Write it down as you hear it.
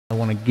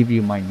want to give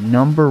you my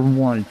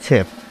 #1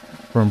 tip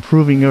for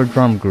improving your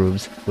drum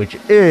grooves, which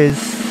is...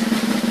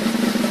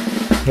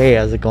 Hey,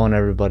 how's it going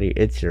everybody?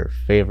 It's your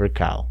favorite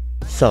cow.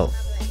 So,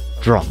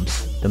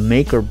 drums, the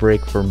make or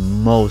break for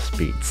most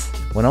beats.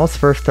 When I was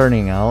first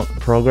starting out,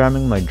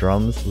 programming my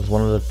drums was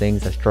one of the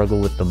things I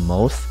struggled with the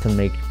most to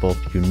make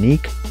both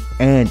unique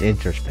and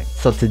interesting.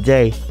 So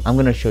today, I'm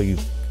going to show you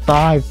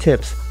 5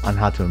 tips on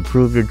how to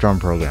improve your drum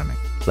programming.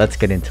 Let's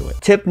get into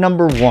it. Tip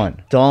number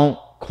 1, don't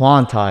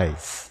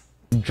quantize.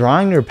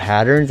 Drawing your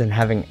patterns and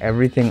having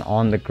everything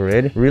on the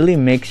grid really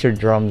makes your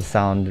drums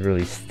sound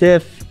really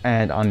stiff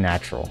and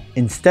unnatural.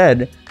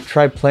 Instead,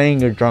 try playing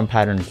your drum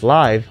patterns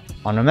live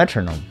on a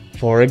metronome.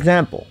 For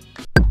example,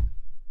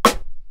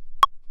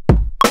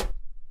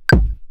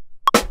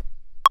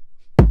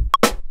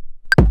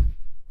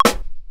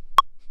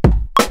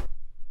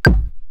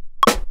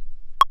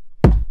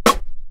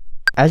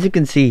 as you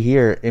can see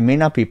here, it may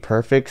not be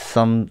perfect.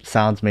 Some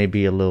sounds may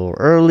be a little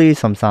early,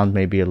 some sounds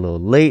may be a little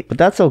late, but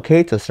that's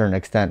okay to a certain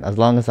extent as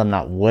long as I'm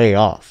not way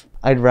off.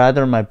 I'd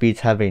rather my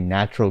beats have a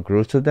natural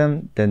groove to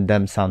them than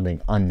them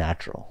sounding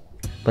unnatural.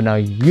 But now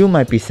you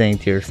might be saying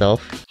to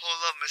yourself,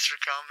 "Hold up, Mr.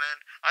 Cowman,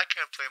 I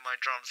can't play my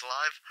drums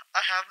live.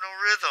 I have no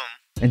rhythm."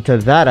 And to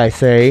that I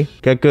say,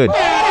 get good.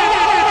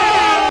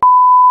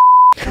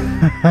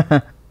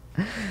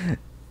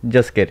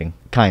 Just kidding,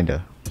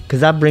 kinda.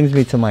 Because that brings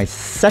me to my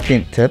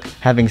second tip,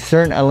 having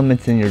certain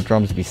elements in your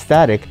drums be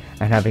static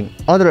and having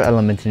other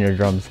elements in your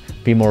drums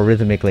be more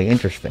rhythmically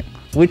interesting,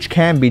 which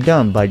can be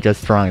done by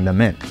just drawing them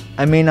in.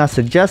 I may not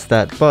suggest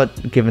that,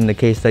 but given the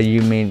case that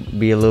you may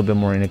be a little bit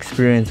more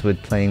inexperienced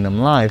with playing them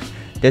live,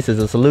 this is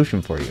a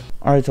solution for you.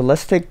 Alright, so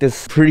let's take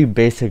this pretty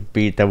basic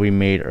beat that we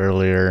made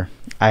earlier.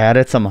 I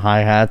added some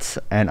hi-hats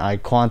and I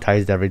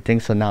quantized everything,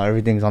 so now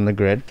everything's on the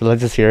grid. So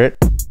let's just hear it.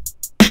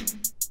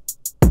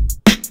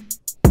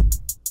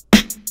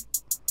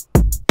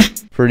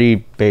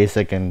 Pretty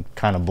basic and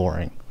kind of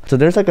boring. So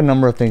there's like a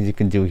number of things you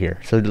can do here.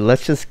 So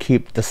let's just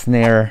keep the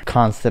snare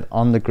constant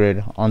on the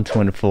grid on 2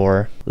 and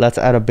 4. Let's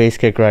add a bass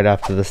kick right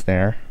after the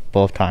snare,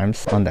 both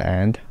times on the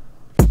end.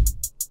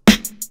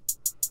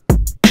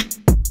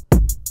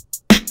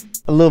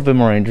 A little bit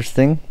more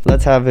interesting.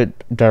 Let's have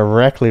it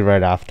directly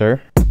right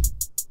after.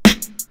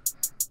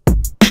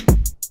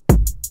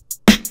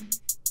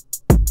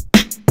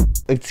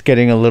 It's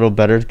getting a little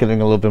better, it's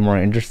getting a little bit more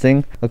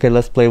interesting. Okay,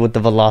 let's play with the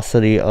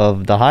velocity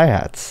of the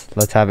hi-hats.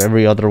 Let's have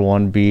every other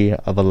one be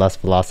of a less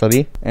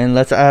velocity. And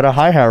let's add a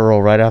hi-hat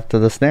roll right after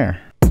the snare.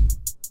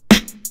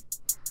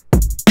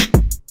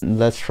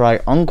 Let's try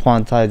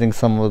unquantizing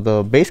some of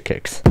the bass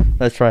kicks.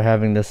 Let's try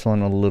having this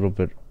one a little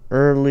bit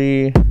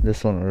early,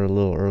 this one a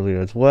little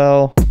earlier as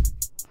well.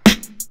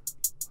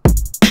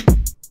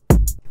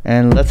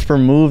 And let's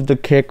remove the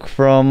kick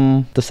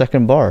from the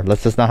second bar.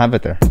 Let's just not have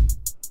it there.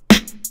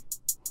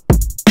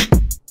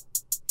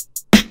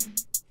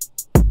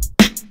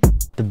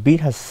 The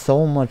beat has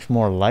so much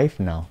more life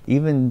now.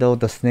 Even though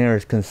the snare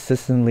is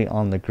consistently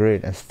on the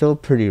grid and still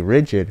pretty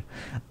rigid,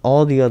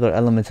 all the other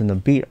elements in the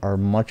beat are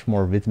much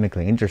more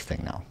rhythmically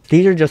interesting now.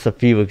 These are just a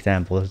few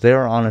examples. There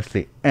are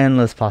honestly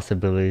endless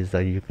possibilities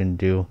that you can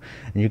do,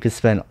 and you can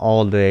spend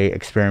all day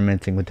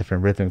experimenting with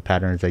different rhythmic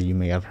patterns that you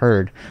may have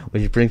heard,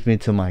 which brings me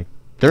to my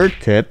third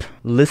tip,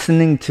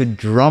 listening to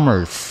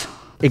drummers.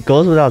 It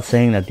goes without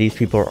saying that these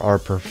people are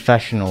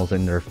professionals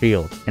in their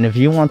field. And if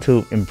you want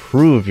to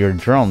improve your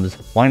drums,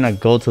 why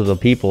not go to the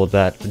people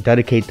that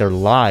dedicate their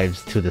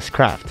lives to this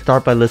craft?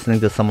 Start by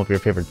listening to some of your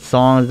favorite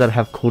songs that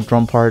have cool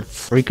drum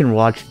parts, or you can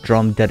watch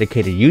drum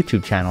dedicated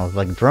YouTube channels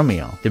like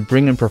Drumeo. They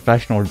bring in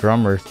professional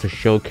drummers to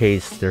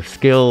showcase their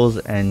skills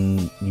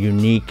and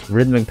unique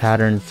rhythmic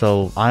patterns.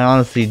 So I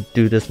honestly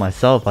do this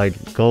myself. I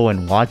go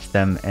and watch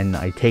them and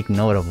I take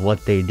note of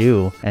what they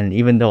do. And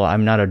even though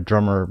I'm not a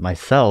drummer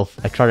myself,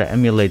 I try to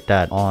emulate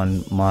that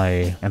on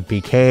my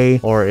MPK,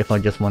 or if I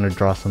just want to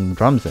draw some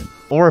drums in.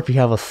 Or if you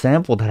have a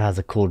sample that has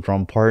a cool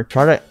drum part,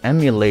 try to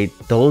emulate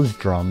those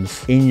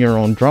drums in your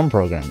own drum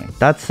programming.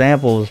 That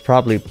sample was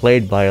probably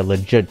played by a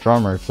legit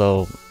drummer,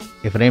 so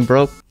if it ain't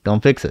broke,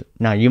 don't fix it.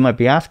 Now you might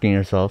be asking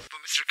yourself, "But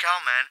Mr.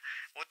 Cowman,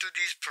 what do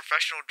these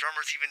professional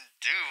drummers even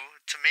do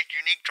to make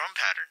unique drum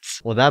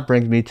patterns?" Well, that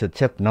brings me to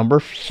tip number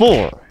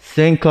 4,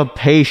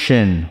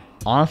 syncopation.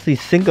 Honestly,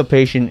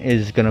 syncopation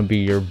is going to be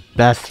your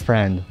best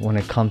friend when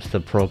it comes to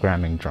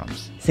programming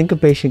drums.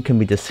 Syncopation can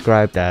be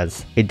described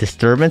as a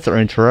disturbance or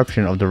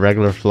interruption of the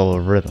regular flow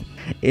of rhythm.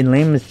 In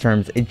layman's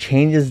terms, it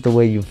changes the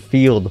way you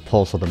feel the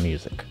pulse of the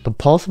music. The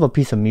pulse of a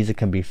piece of music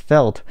can be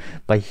felt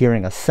by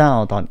hearing a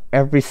sound on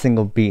every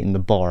single beat in the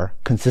bar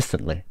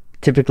consistently.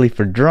 Typically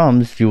for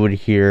drums, you would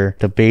hear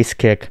the bass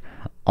kick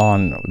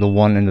on the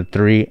 1 and the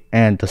 3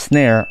 and the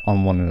snare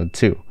on 1 and the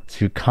 2.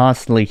 So you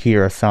constantly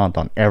hear a sound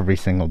on every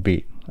single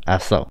beat.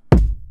 As so.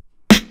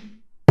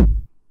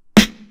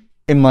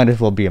 It might as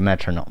well be a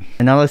metronome.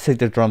 And now let's take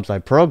the drums I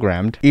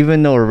programmed.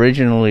 Even though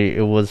originally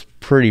it was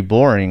pretty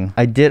boring,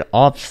 I did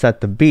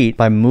offset the beat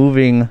by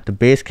moving the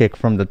bass kick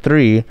from the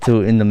 3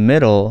 to in the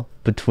middle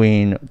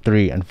between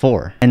 3 and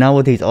 4. And now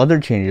with these other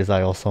changes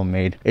I also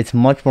made, it's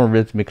much more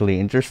rhythmically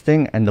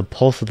interesting and the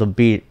pulse of the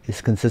beat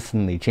is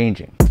consistently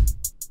changing.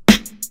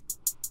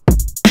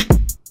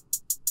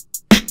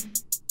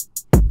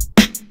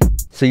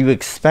 So you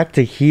expect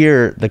to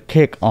hear the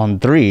kick on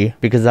 3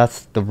 because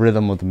that's the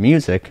rhythm of the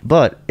music,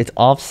 but it's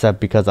offset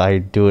because I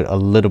do it a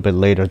little bit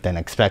later than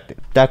expected.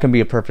 That can be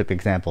a perfect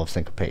example of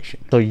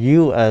syncopation. So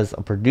you as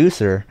a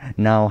producer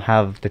now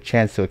have the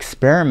chance to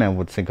experiment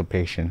with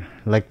syncopation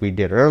like we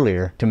did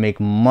earlier to make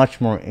much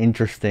more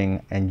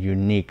interesting and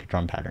unique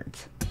drum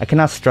patterns. I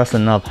cannot stress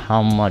enough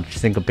how much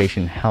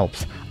syncopation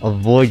helps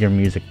avoid your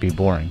music be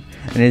boring.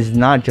 And it's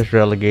not just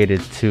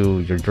relegated to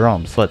your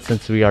drums, but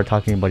since we are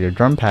talking about your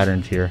drum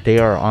patterns here, they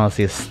are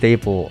honestly a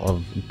staple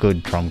of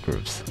good drum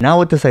grooves. Now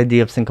with this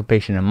idea of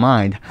syncopation in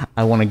mind,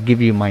 I want to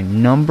give you my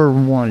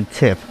 #1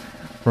 tip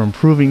for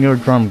improving your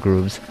drum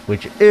grooves,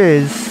 which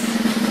is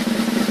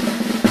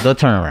the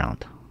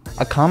turnaround.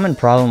 A common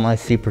problem I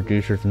see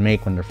producers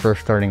make when they're first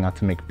starting out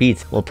to make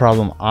beats, well, a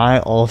problem I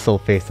also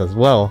face as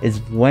well, is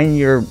when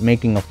you're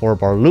making a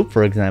 4-bar loop,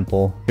 for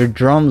example, your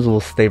drums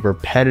will stay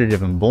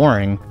repetitive and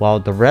boring,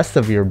 while the rest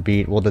of your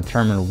beat will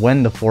determine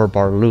when the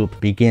 4-bar loop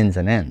begins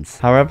and ends.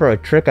 However, a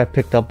trick I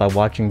picked up by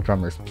watching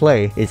drummers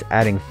play is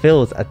adding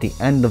fills at the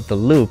end of the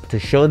loop to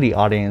show the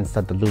audience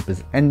that the loop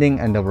is ending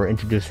and that we're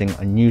introducing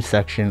a new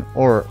section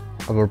or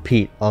a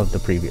repeat of the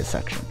previous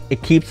section.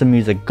 It keeps the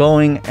music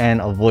going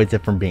and avoids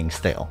it from being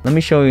stale. Let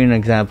me show you an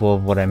example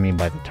of what I mean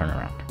by the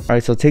turnaround.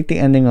 Alright, so take the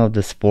ending of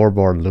this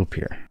 4-bar loop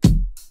here.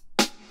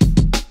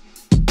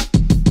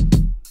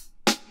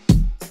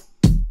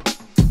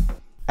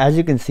 As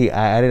you can see,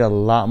 I added a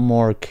lot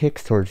more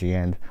kicks towards the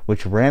end,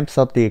 which ramps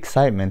up the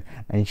excitement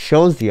and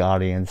shows the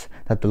audience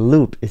that the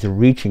loop is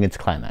reaching its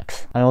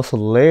climax. I also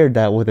layered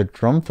that with a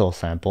drum fill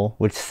sample,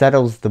 which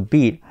settles the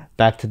beat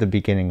back to the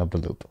beginning of the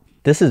loop.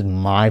 This is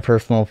my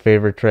personal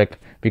favorite trick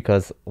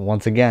because,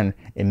 once again,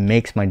 it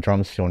makes my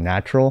drums feel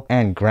natural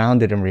and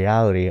grounded in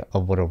reality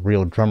of what a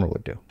real drummer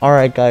would do.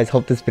 Alright guys,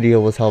 hope this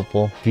video was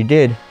helpful. If you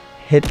did,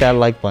 hit that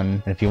like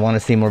button, and if you want to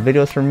see more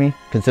videos from me,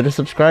 consider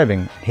subscribing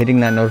and hitting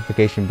that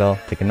notification bell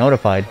to get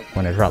notified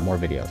when I drop more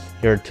videos.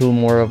 Here are 2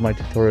 more of my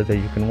tutorials that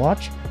you can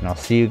watch, and I'll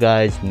see you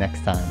guys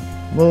next time.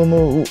 Moo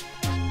moo!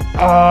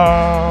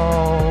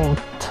 Oh!